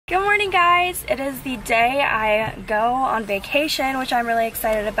Good morning, guys. It is the day I go on vacation, which I'm really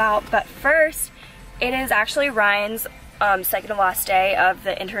excited about. But first, it is actually Ryan's second to last day of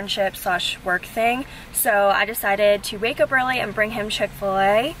the internship / work thing. So I decided to wake up early and bring him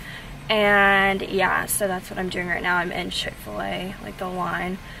Chick-fil-A. And yeah, so that's what I'm doing right now. I'm in Chick-fil-A, like the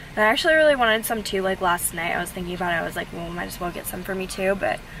line. And I actually really wanted some too, like last night. I was thinking about it. I was like, well, might as well get some for me too.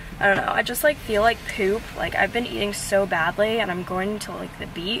 But I don't know. I just like feel like poop. Like I've been eating so badly and I'm going to like the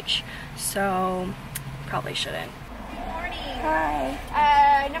beach. So probably shouldn't. Good morning.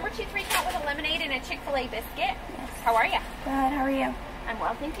 Hi. Number 2 3-count with a lemonade and a Chick-fil-A biscuit. Yes. How are you? Good. How are you? I'm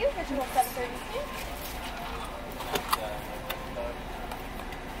well, thank you. Here's your 7:32.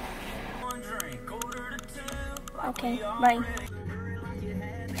 Okay, bye.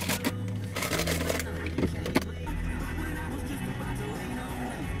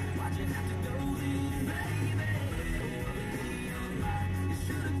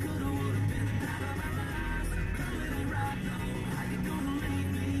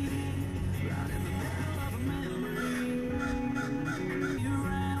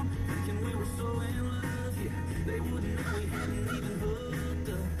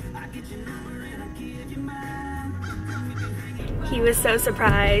 He was so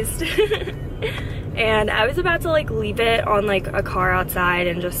surprised. And I was about to like leave it on like a car outside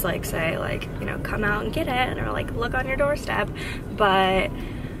and just like say like, you know, come out and get it, or like look on your doorstep. But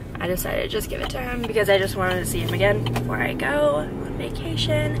I decided to just give it to him because I just wanted to see him again before I go on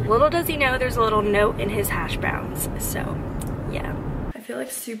vacation. Little does he know there's a little note in his hash browns. So yeah. I feel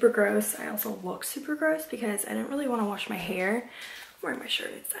like super gross. I also look super gross because I didn't really want to wash my hair. I'm wearing my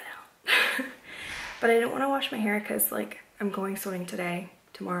shirt inside out. But I didn't want to wash my hair because like I'm going swimming today,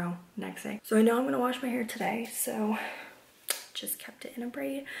 tomorrow, next day. So I know I'm gonna wash my hair today, so just kept it in a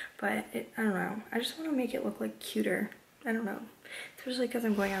braid. But I don't know, I just want to make it look like cuter. I don't know, especially because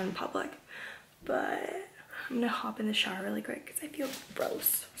I'm going out in public. But I'm gonna hop in the shower really quick because I feel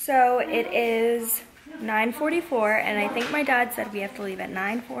gross. So it is 9:44 and I think my dad said we have to leave at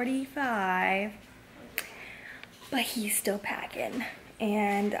 9:45, but he's still packing.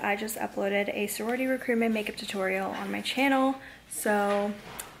 And I just uploaded a sorority recruitment makeup tutorial on my channel, so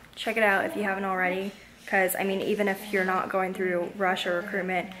check it out if you haven't already, because I mean, even if you're not going through rush or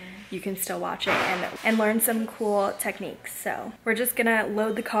recruitment, you can still watch it and learn some cool techniques. So we're just gonna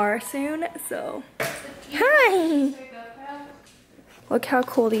load the car soon. So hi, look how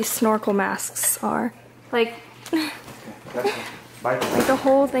cool these snorkel masks are. Like the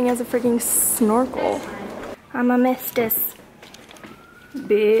whole thing is a freaking snorkel. I'm a mistress.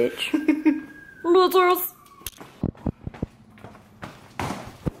 Bitch. Losers.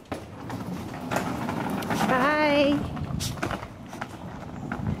 Bye.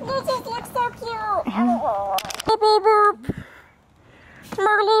 Losers look so cute. Burp, burp, burp.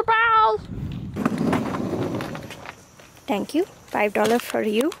 Merly bow. Thank you. $5 for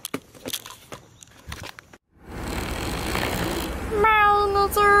you. My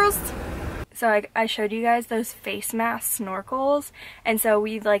losers. So I showed you guys those face mask snorkels, and so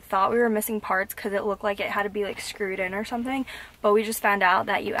we like thought we were missing parts because it looked like it had to be like screwed in or something, but we just found out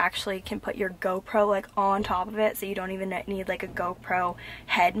that you actually can put your GoPro like on top of it, so you don't even need like a GoPro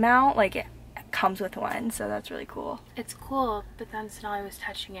head mount. Like it comes with one, so that's really cool. It's cool, but then Sonali was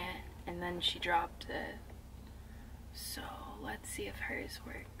touching it and then she dropped it. So let's see if hers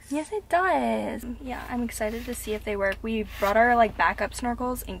works. Yes, it does. Yeah, I'm excited to see if they work. We brought our like backup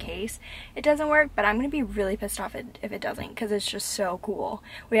snorkels in case it doesn't work, but I'm gonna be really pissed off if it doesn't, because it's just so cool.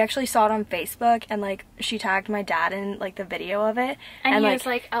 We actually saw it on Facebook, and like she tagged my dad in like the video of it, and he was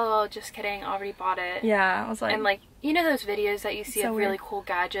like, oh, just kidding, already bought it. Yeah, I was like, and like, you know those videos that you see so of weird. really cool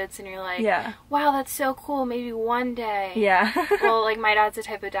gadgets and you're like, yeah, wow, that's so cool, maybe one day. Yeah. Well, like my dad's the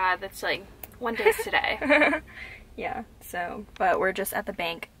type of dad that's like, one day's today. Yeah, so, but we're just at the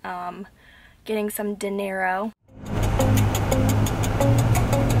bank getting some dinero.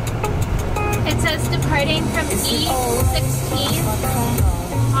 It says departing from E16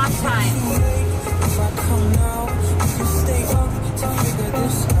 on time.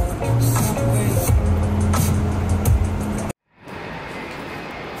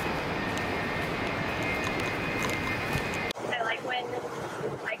 I like when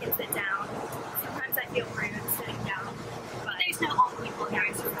I can sit down. Sometimes I feel rude sitting down, but there's no old people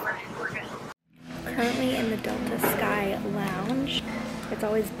here, so we're good. Currently in the Delta Sky Lounge. It's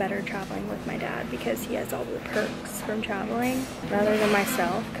always better traveling with my dad because he has all the perks from traveling rather than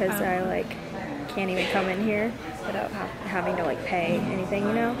myself, because I like can't even come in here without having to like pay anything,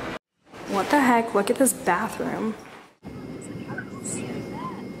 you know? What the heck? Look at this bathroom.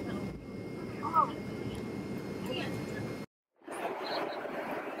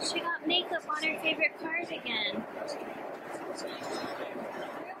 on her favorite cardigan.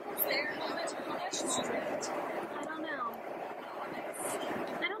 I don't know.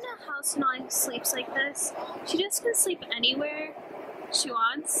 I don't know how Sonali sleeps like this. She just can sleep anywhere she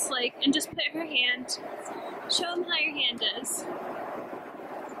wants, like, and just put her hand, show them how your hand is.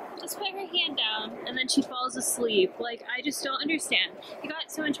 Just put her hand down, and then she falls asleep. Like, I just don't understand. You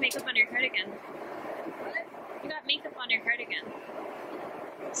got so much makeup on your cardigan. You got makeup on your cardigan.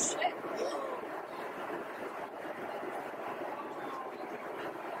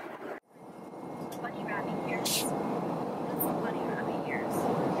 Bunny rabbit ears. Bunny rabbit ears.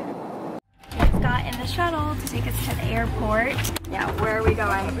 Just got in the shuttle to take us to the airport. Yeah, where are we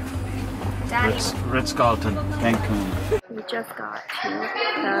going? Daddy. Ritz-Carlton, Cancun. We just got to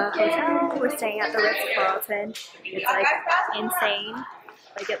the hotel. We're staying at the Ritz-Carlton. It's like insane.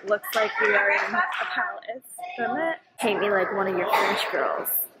 Like it looks like we are in a palace, doesn't it? Paint me like one of your French girls.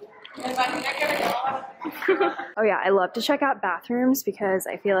 Oh yeah, I love to check out bathrooms because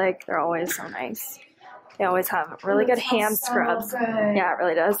I feel like they're always so nice. They always have really good hand scrubs. Yeah, it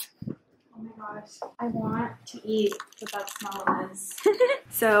really does. Oh my gosh, I want to eat the best smell is.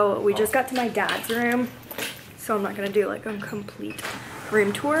 So we just got to my dad's room, so I'm not gonna do like a complete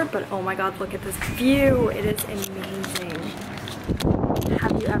room tour, but oh my god, look at this view. It is amazing.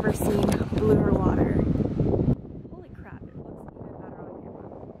 Have you ever seen bluer water? Holy crap, it looks even better on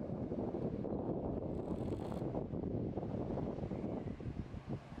camera.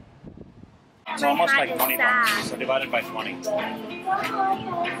 It's almost like 20 bucks, so divided by 20. It's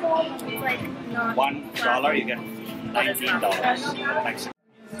like not $1, you get $19.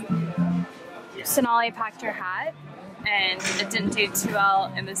 Mexican. Sonali packed her hat, and it didn't do too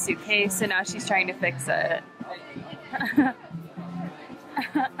well in the suitcase, so now she's trying to fix it. Little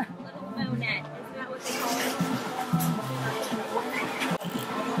bonnet, isn't that what they call it?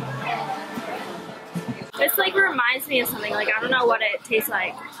 This like reminds me of something, like I don't know what it tastes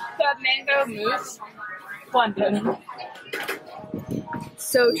like. The mango mousse. London.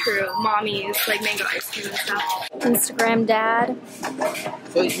 So true. Mommy's like mango ice cream and stuff. Instagram dad.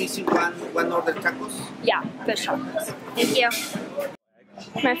 So it's missing one order tacos? Yeah, fish tacos. Thank you.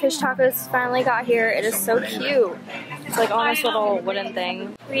 My fish tacos finally got here. It is so cute. It's like on this little wooden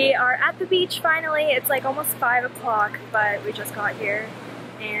thing. We are at the beach finally. It's like almost 5 o'clock, but we just got here.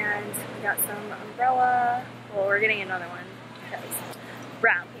 And we got some umbrella. Well, we're getting another one because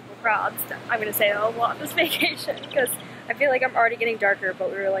brown people probs. I'm gonna say a lot this vacation because I feel like I'm already getting darker,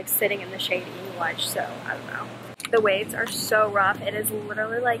 but we were like sitting in the shade eating lunch, so I don't know. The waves are so rough. It is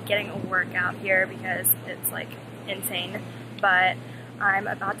literally like getting a workout here because it's like insane. But I'm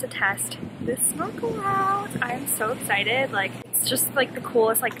about to test this snorkel out. I am so excited. Like it's just like the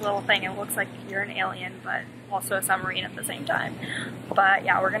coolest like little thing. It looks like you're an alien, but also a submarine at the same time. But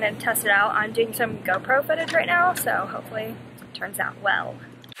yeah, we're gonna test it out. I'm doing some GoPro footage right now, so hopefully it turns out well.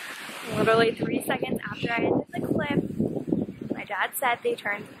 Literally 3 seconds after I ended the clip, my dad said they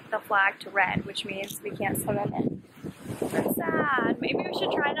turned the flag to red, which means we can't swim in it. That's sad. Maybe we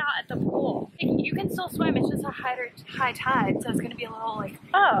should try it out at the pool. You can still swim, it's just a high tide, so it's gonna be a little like,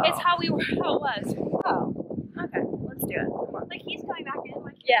 Oh. it's how it was. Oh. Okay, let's do it. Come on. Like he's coming back in.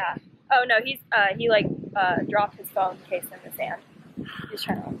 Like, Yeah. Oh no, he like dropped his phone case in the sand. He's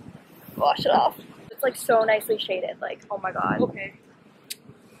trying to wash it off. It's like so nicely shaded. Like, oh my god. okay.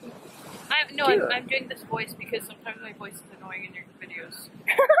 I'm doing this voice because sometimes my voice is annoying in your videos.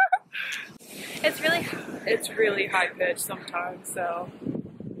 It's really high pitched sometimes, so.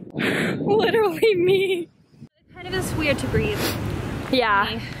 Literally me. It kind of is weird to breathe.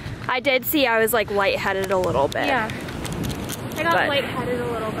 Yeah. I did see I was like lightheaded a little bit. Yeah. I got But- lightheaded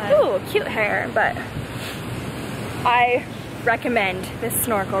a little bit. Ooh, cute hair, but I recommend this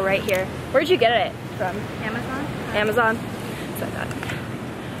snorkel right here. Where'd you get it from? Amazon? Amazon. So that.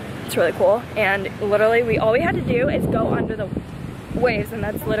 It's really cool. And literally all we had to do is go under the waves, and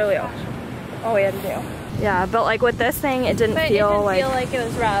that's literally all we had to do. Yeah, but like with this thing, it didn't feel like it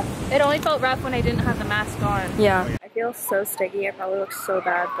was rough. It only felt rough when I didn't have the mask on. yeah. I feel so sticky. It probably looks so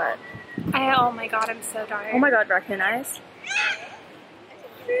bad, but Oh my god, I'm so tired. oh my god, recognize.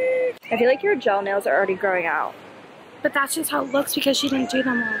 I feel like your gel nails are already growing out. But that's just how it looks because she didn't do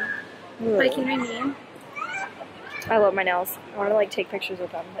them all. Ooh. Like, you know what I mean? I love my nails. I want to like take pictures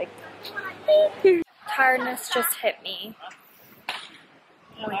with them. Like, tiredness just hit me.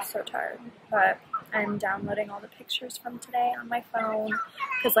 I'm like so tired, but I'm downloading all the pictures from today on my phone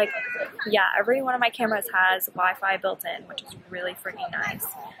because like, yeah, every one of my cameras has Wi-Fi built in, which is really freaking nice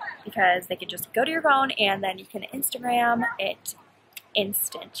because they can just go to your phone and then you can Instagram it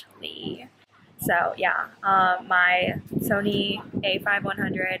instantly. So yeah, my Sony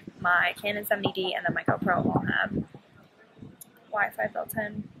A5100, my Canon 70D, and then my GoPro all have Wi-Fi built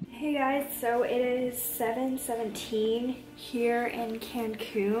in. Hey guys, so it is 7:17 here in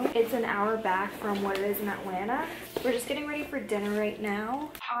Cancun. It's an hour back from what it is in Atlanta. We're just getting ready for dinner right now.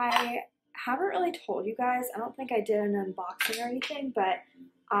 I haven't really told you guys, I don't think I did an unboxing or anything, but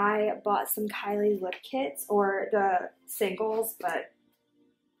I bought some Kylie lip kits, or the singles, but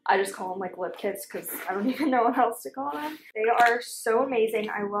I just call them like lip kits because I don't even know what else to call them. They are so amazing.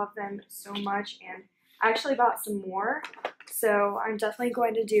 I love them so much, and I actually bought some more. So I'm definitely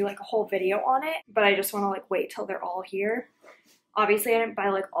going to do like a whole video on it, but I just want to like wait till they're all here. Obviously I didn't buy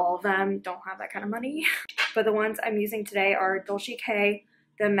like all of them, don't have that kind of money. But the ones I'm using today are Dolce K,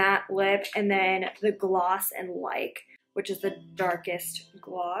 the matte lip, and then the gloss and like, which is the darkest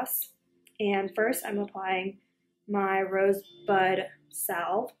gloss. And first I'm applying my Rosebud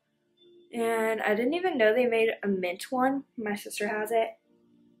Salve. And I didn't even know they made a mint one. My sister has it.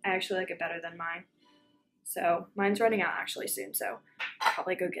 I actually like it better than mine. So mine's running out actually soon, so I'll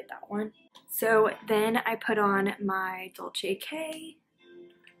probably go get that one. So then I put on my Dolce K.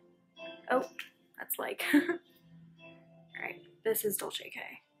 Oh, that's like, alright, this is Dolce K.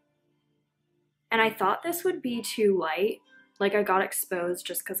 And I thought this would be too light. Like I got exposed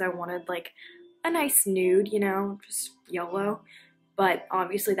just because I wanted like a nice nude, you know, just YOLO. But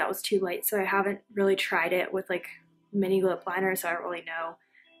obviously that was too light, so I haven't really tried it with like mini lip liner, so I don't really know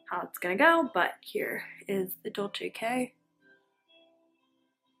how it's gonna go, but here is the Dolce K.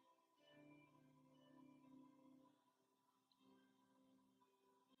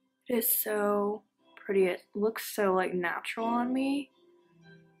 It is so pretty. It looks so like natural on me.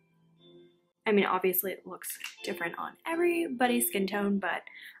 I mean, obviously it looks different on everybody's skin tone, but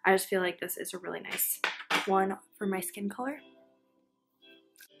I just feel like this is a really nice one for my skin color.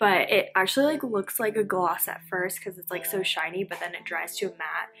 But it actually like looks like a gloss at first because it's like so shiny, but then it dries to a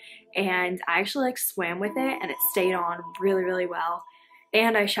matte. And I actually like swam with it and it stayed on really, really well.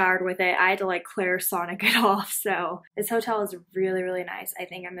 And I showered with it. I had to like Clarisonic it off. So this hotel is really, really nice. I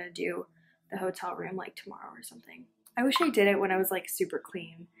think I'm gonna do the hotel room like tomorrow or something. I wish I did it when I was like super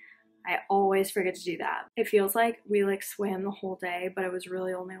clean. I always forget to do that. It feels like we like swam the whole day, but it was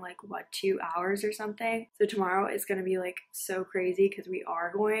really only like, what, 2 hours or something? So tomorrow is gonna be like so crazy because we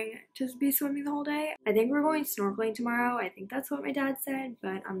are going to be swimming the whole day. I think we're going snorkeling tomorrow. I think that's what my dad said,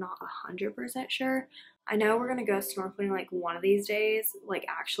 but I'm not 100% sure. I know we're gonna go snorkeling like one of these days, like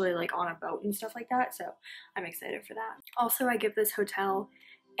actually like on a boat and stuff like that, so I'm excited for that. Also, I give this hotel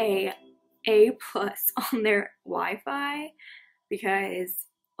a A+ on their Wi-Fi because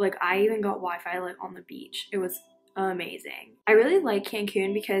like I even got Wi-Fi like on the beach. It was amazing. I really like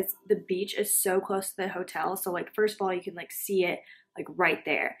Cancun because the beach is so close to the hotel. So like first of all, you can like see it like right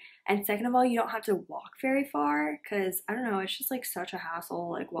there. And second of all, you don't have to walk very far because I don't know, it's just like such a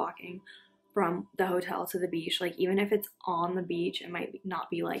hassle like walking from the hotel to the beach. Like even if it's on the beach, it might not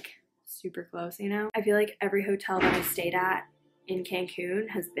be like super close, you know? I feel like every hotel that I stayed at in Cancun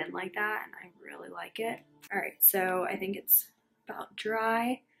has been like that and I really like it. All right, so I think it's about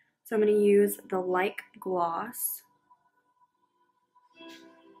dry. So I'm going to use the Like Gloss.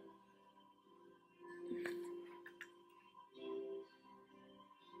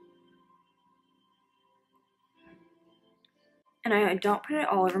 And I don't put it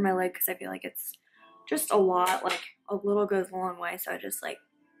all over my leg because I feel like it's just a lot. Like a little goes a long way, so I just like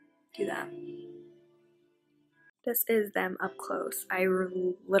do that. This is them up close. I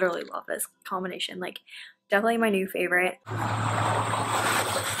literally love this combination. Like definitely my new favorite.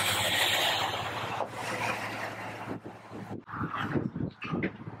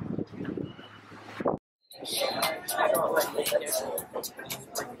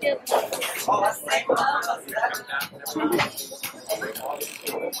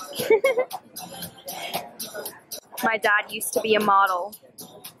 My dad used to be a model.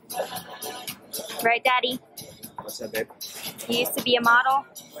 Right, Daddy? What's up, babe? He used to be a model.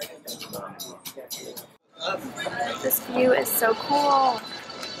 This view is so cool.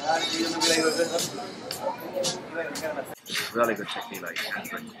 Really good tequila. You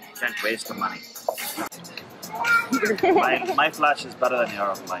can't waste the money. my flash is better than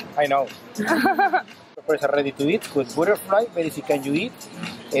your line. I know. The person ready to eat with butterfly, very easy can you eat.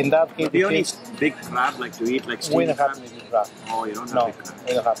 In that case, Do you only big crab like to eat like we steamed don't crab? have big crab. Oh, you don't have No, big crab.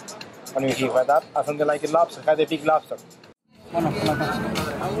 we don't have. Only if like that, as something like a lobster, have the big lobster.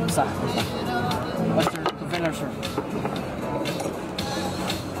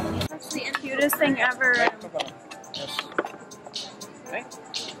 That's the cutest thing ever. Okay.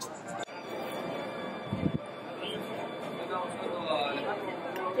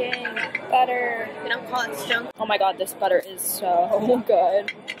 Dang, butter. call it stone. Oh my god, this butter is so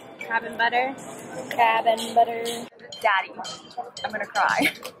good. Cabin butter. Cabin butter. Daddy, I'm gonna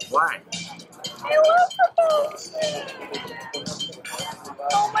cry. Why? I love them.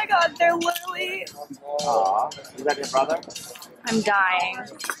 Oh my god, they're literally... Aww. Is that your brother? I'm dying.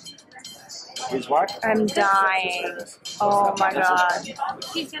 His what? I'm dying. Oh my god.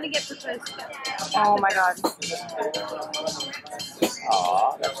 She's gonna get proposed to. Oh my god.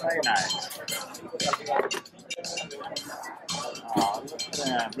 Aww, that's very nice. Aww, look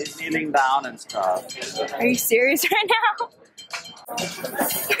at him. He's kneeling down and stuff. Are you serious right now?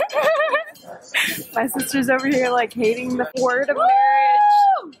 My sister's over here like hating the word of marriage.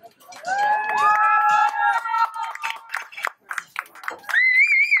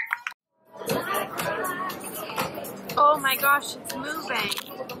 Oh my gosh, it's moving.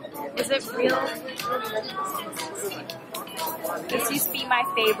 Is it real? This used to be my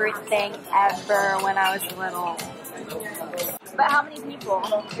favorite thing ever when I was little. But how many people?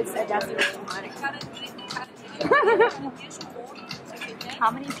 It's a destination wedding.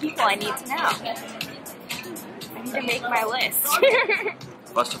 How many people I need to know? I need to make my list.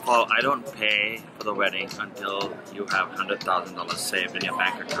 First of all, I don't pay for the wedding until you have $100,000 saved in your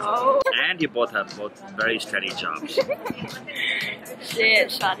bank account. Oh. And you both have very steady jobs.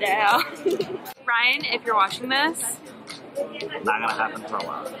 Shit, shut down. Ryan, if you're watching this, Not gonna happen for a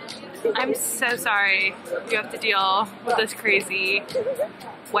while. I'm so sorry you have to deal with this crazy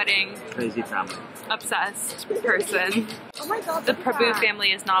wedding Crazy family. obsessed person. Oh my god. The Prabhu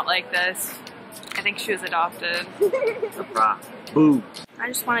family is not like this. I think she was adopted. Boo. I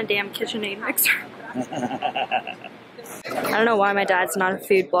just want a damn KitchenAid mixer. I don't know why my dad's not a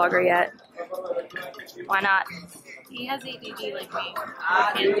food blogger yet. Why not? He has ADD like me.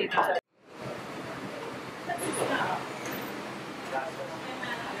 I can't do that.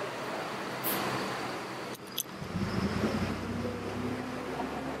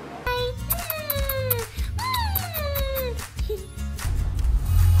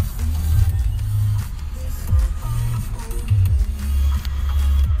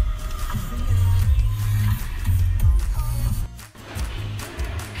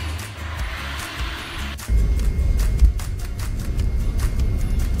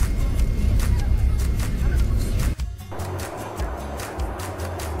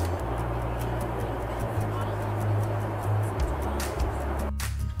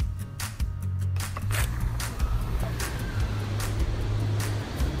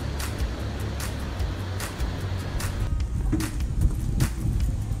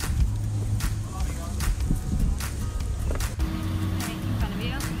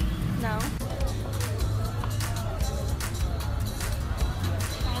 No.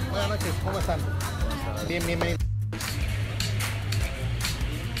 Buenas noches, ¿cómo están? Bien, bien, bien.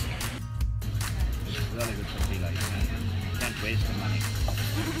 Really good tequila. You can't waste the money.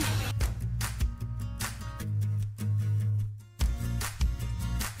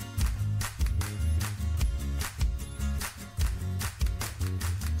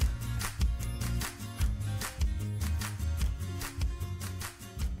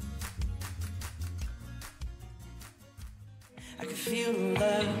 I can feel the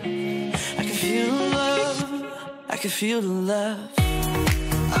love. I can feel the love. I can feel the love.